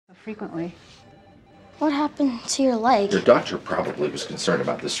frequently. What happened to your leg? Your doctor probably was concerned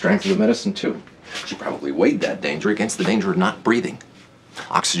about the strength of the medicine, too. She probably weighed that danger against the danger of not breathing.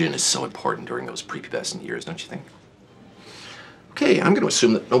 Oxygen is so important during those prepubescent years, don't you think? Okay, I'm going to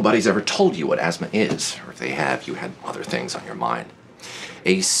assume that nobody's ever told you what asthma is, or if they have, you had other things on your mind.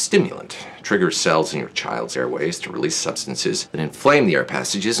 A stimulant triggers cells in your child's airways to release substances that inflame the air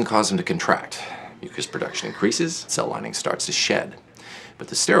passages and cause them to contract. Mucus production increases, cell lining starts to shed. But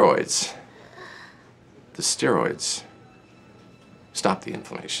the steroids stop the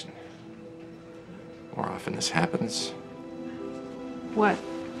inflammation. More often this happens. What?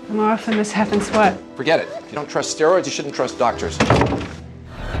 The more often this happens, what? Forget it. If you don't trust steroids, you shouldn't trust doctors.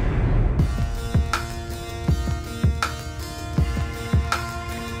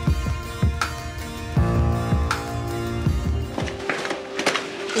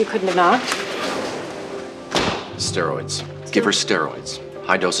 You couldn't have knocked? Steroids. Give her steroids.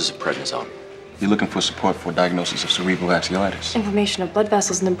 High doses of prednisone. You're looking for support for a diagnosis of cerebral vasculitis. Inflammation of blood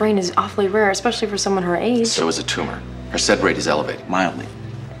vessels in the brain is awfully rare, especially for someone her age. So is a tumor. Her SED rate is elevated. Mildly.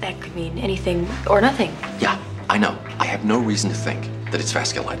 That could mean anything or nothing. Yeah, I know. I have no reason to think that it's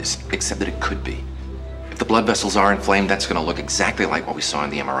vasculitis, except that it could be. If the blood vessels are inflamed, that's going to look exactly like what we saw in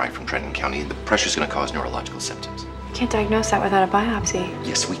the MRI from Trenton County. The pressure's going to cause neurological symptoms. You can't diagnose that without a biopsy.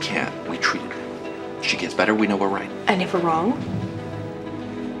 Yes, we can. We treat it. If she gets better, we know we're right. And if we're wrong?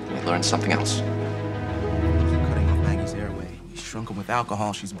 We learn something else. Cutting off Maggie's airway. We shrunk her with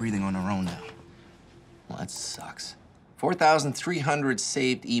alcohol. She's breathing on her own now. Well, that sucks. 4,300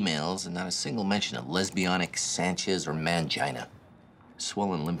 saved emails and not a single mention of lesbianic, Sanchez, or mangina.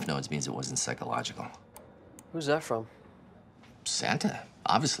 Swollen lymph nodes means it wasn't psychological. Who's that from? Santa,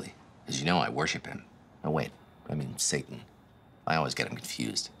 obviously. As you know, I worship him. Oh, wait, I mean Satan. I always get him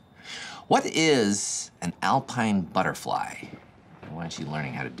confused. What is an alpine butterfly? Why aren't you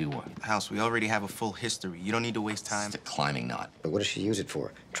learning how to do one? House, we already have a full history. You don't need to waste time. It's a climbing knot. But what does she use it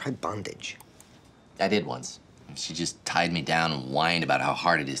for? Try bondage. I did once. She just tied me down and whined about how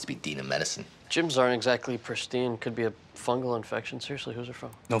hard it is to be dean of medicine. Gyms aren't exactly pristine. Could be a fungal infection. Seriously, who's it from?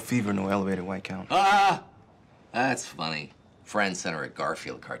 No fever, no elevated white count. Ah! That's funny. Friend sent her a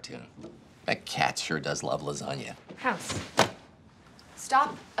Garfield cartoon. That cat sure does love lasagna. House,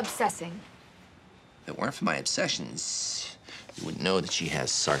 stop obsessing. If it weren't for my obsessions, you wouldn't know that she has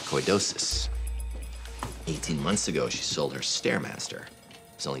sarcoidosis. 18 months ago, she sold her Stairmaster.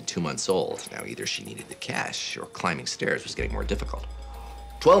 It was only 2 months old. Now, either she needed the cash or climbing stairs was getting more difficult.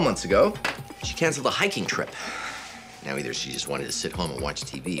 12 months ago, she canceled a hiking trip. Now, either she just wanted to sit home and watch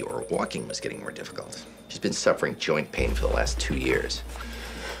TV or walking was getting more difficult. She's been suffering joint pain for the last 2 years.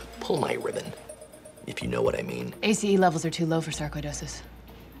 Pull my ribbon, if you know what I mean. ACE levels are too low for sarcoidosis.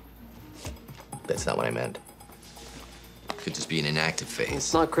 That's not what I meant. Could just be an inactive phase.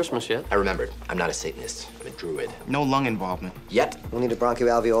 It's not Christmas yet. I remembered. I'm not a Satanist. I'm a druid. No lung involvement. Yet. We'll need a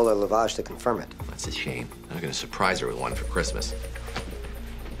bronchoalveolar lavage to confirm it. That's a shame. I'm gonna surprise her with one for Christmas.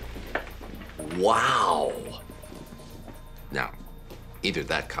 Wow. Now, either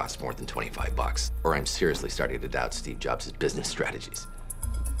that costs more than 25 bucks, or I'm seriously starting to doubt Steve Jobs' business strategies.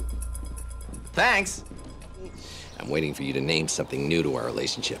 Thanks. I'm waiting for you to name something new to our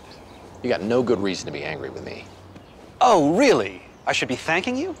relationship. You got no good reason to be angry with me. Oh, really? I should be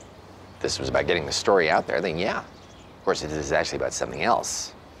thanking you? If this was about getting the story out there, then yeah. Of course, it is actually about something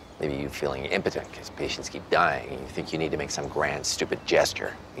else. Maybe you feeling impotent because patients keep dying and you think you need to make some grand, stupid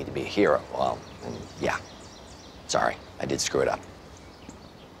gesture. You need to be a hero. Well, then, yeah. Sorry, I did screw it up.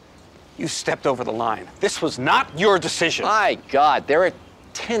 You stepped over the line. This was not your decision. My God, there are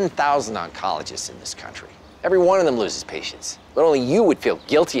 10,000 oncologists in this country. Every one of them loses patients. But only you would feel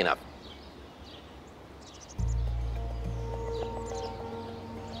guilty enough.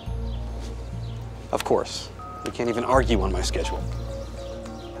 Of course. We can't even argue on my schedule.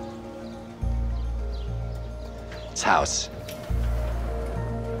 It's House.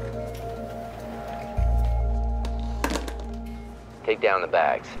 Take down the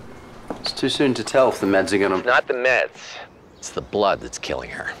bags. It's too soon to tell if the meds are gonna... Not the meds. It's the blood that's killing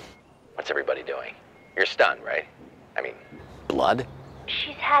her. What's everybody doing? You're stunned, right? I mean, blood?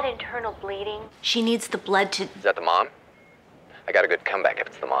 She's had internal bleeding. She needs the blood to... Is that the mom? I got a good comeback if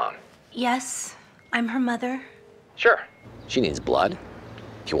it's the mom. Yes, I'm her mother. Sure. She needs blood.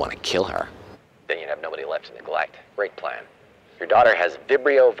 If you want to kill her, then you'd have nobody left to neglect. Great plan. Your daughter has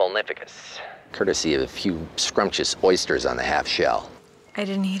Vibrio vulnificus, courtesy of a few scrumptious oysters on the half shell. I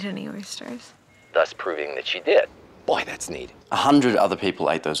didn't eat any oysters. Thus proving that she did. Boy, that's neat. 100 other people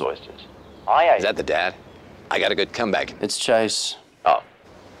ate those oysters. Is that the dad? I got a good comeback. It's Chase. Oh,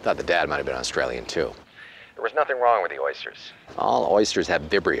 thought the dad might have been Australian too. There was nothing wrong with the oysters. All oysters have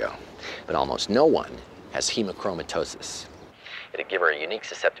Vibrio, but almost no one has hemochromatosis. It'd give her a unique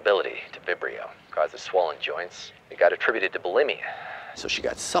susceptibility to Vibrio, caused the swollen joints. It got attributed to bulimia, so she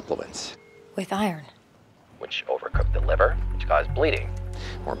got supplements. With iron. Which overcooked the liver, which caused bleeding.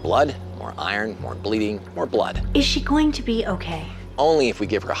 More blood, more iron, more bleeding, more blood. Is she going to be okay? Only if we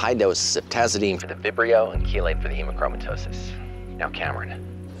give her high doses of tazidine for the Vibrio and chelate for the hemochromatosis. Now, Cameron,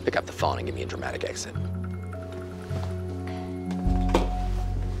 pick up the phone and give me a dramatic exit.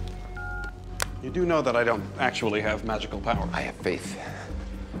 You do know that I don't actually have magical power. I have faith.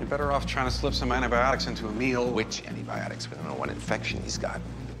 You're better off trying to slip some antibiotics into a meal. Which antibiotics? We don't know what infection he's got.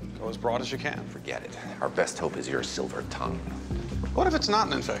 Go as broad as you can. Forget it. Our best hope is your silver tongue. What if it's not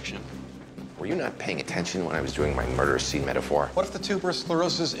an infection? Were you not paying attention when I was doing my murder scene metaphor? What if the tuberous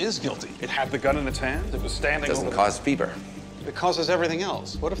sclerosis is guilty? It had the gun in its hand, it was standing It doesn't over cause fever. It causes everything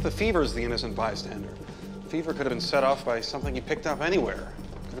else. What if the fever is the innocent bystander? Fever could have been set off by something he picked up anywhere.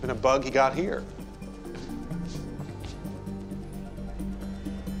 Could have been a bug he got here.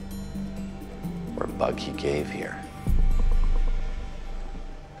 Or a bug he gave here.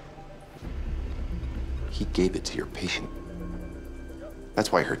 He gave it to your patient.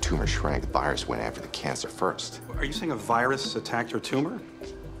 That's why her tumor shrank. The virus went after the cancer first. Are you saying a virus attacked her tumor?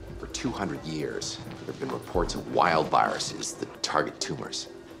 For 200 years, there have been reports of wild viruses that target tumors.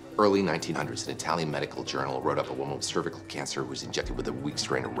 Early 1900s, an Italian medical journal wrote up a woman with cervical cancer who was injected with a weak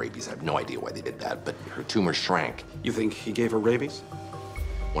strain of rabies. I have no idea why they did that, but her tumor shrank. You think he gave her rabies?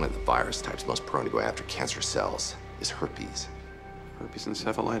 One of the virus types most prone to go after cancer cells is herpes. Herpes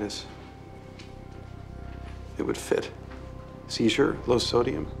encephalitis. It would fit. Seizure, low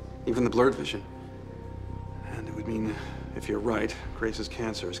sodium, even the blurred vision. And it would mean, if you're right, Grace's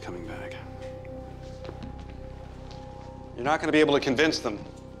cancer is coming back. You're not going to be able to convince them.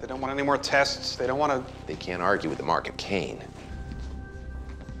 They don't want any more tests. They don't want to... They can't argue with the mark of Cain.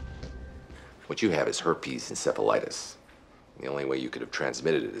 What you have is herpes encephalitis. The only way you could have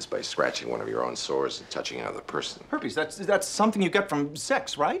transmitted it is by scratching one of your own sores and touching another person. Herpes, that's something you get from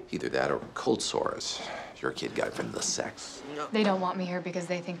sex, right? Either that or cold sores. Your kid got it from the sex. They don't want me here because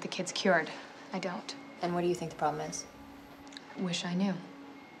they think the kid's cured. I don't. And what do you think the problem is? Wish I knew.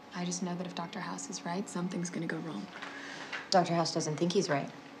 I just know that if Dr. House is right, something's gonna go wrong. Dr. House doesn't think he's right.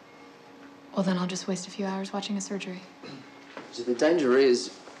 Well, then I'll just waste a few hours watching a surgery. So the danger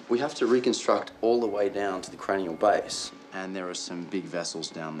is we have to reconstruct all the way down to the cranial base. And there are some big vessels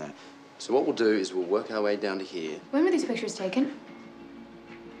down there. So what we'll do is we'll work our way down to here. When were these pictures taken?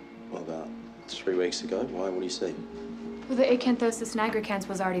 Well, about 3 weeks ago. Why? What do you see? Well, the acanthosis nigricans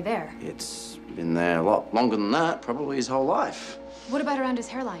was already there. It's been there a lot longer than that, probably his whole life. What about around his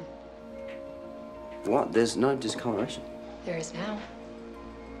hairline? What? There's no discoloration. There is now.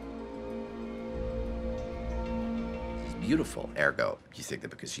 She's beautiful, ergo. You think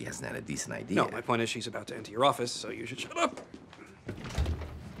that because she hasn't had a decent idea. No, my point is she's about to enter your office, so you should shut up.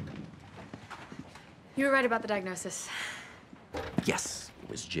 You were right about the diagnosis. Yes, it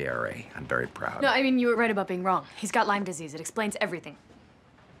was JRA. I'm very proud. No, I mean, you were right about being wrong. He's got Lyme disease. It explains everything.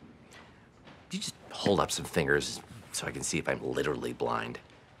 Could you just hold up some fingers so I can see if I'm literally blind?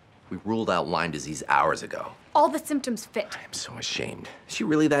 We ruled out Lyme disease hours ago. All the symptoms fit. I'm so ashamed. Is she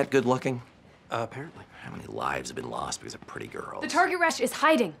really that good looking? Apparently. How many lives have been lost because of pretty girls? The target rash is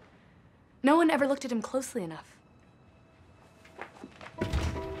hiding. No one ever looked at him closely enough.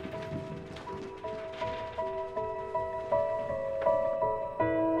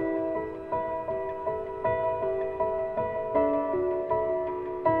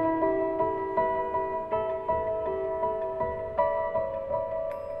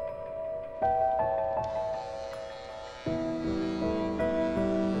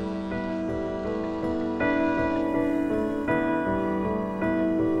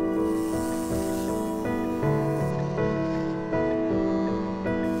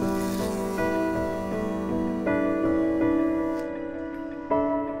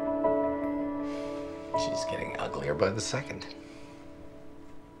 She's getting uglier by the second.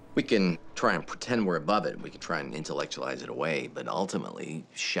 We can try and pretend we're above it. We can try and intellectualize it away, but ultimately,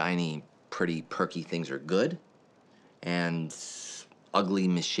 shiny, pretty, perky things are good, and ugly,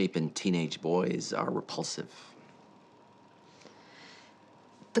 misshapen teenage boys are repulsive.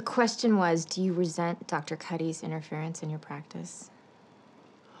 The question was, do you resent Dr. Cuddy's interference in your practice?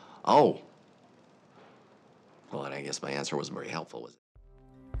 Oh. Well, and I guess my answer wasn't very helpful, was it?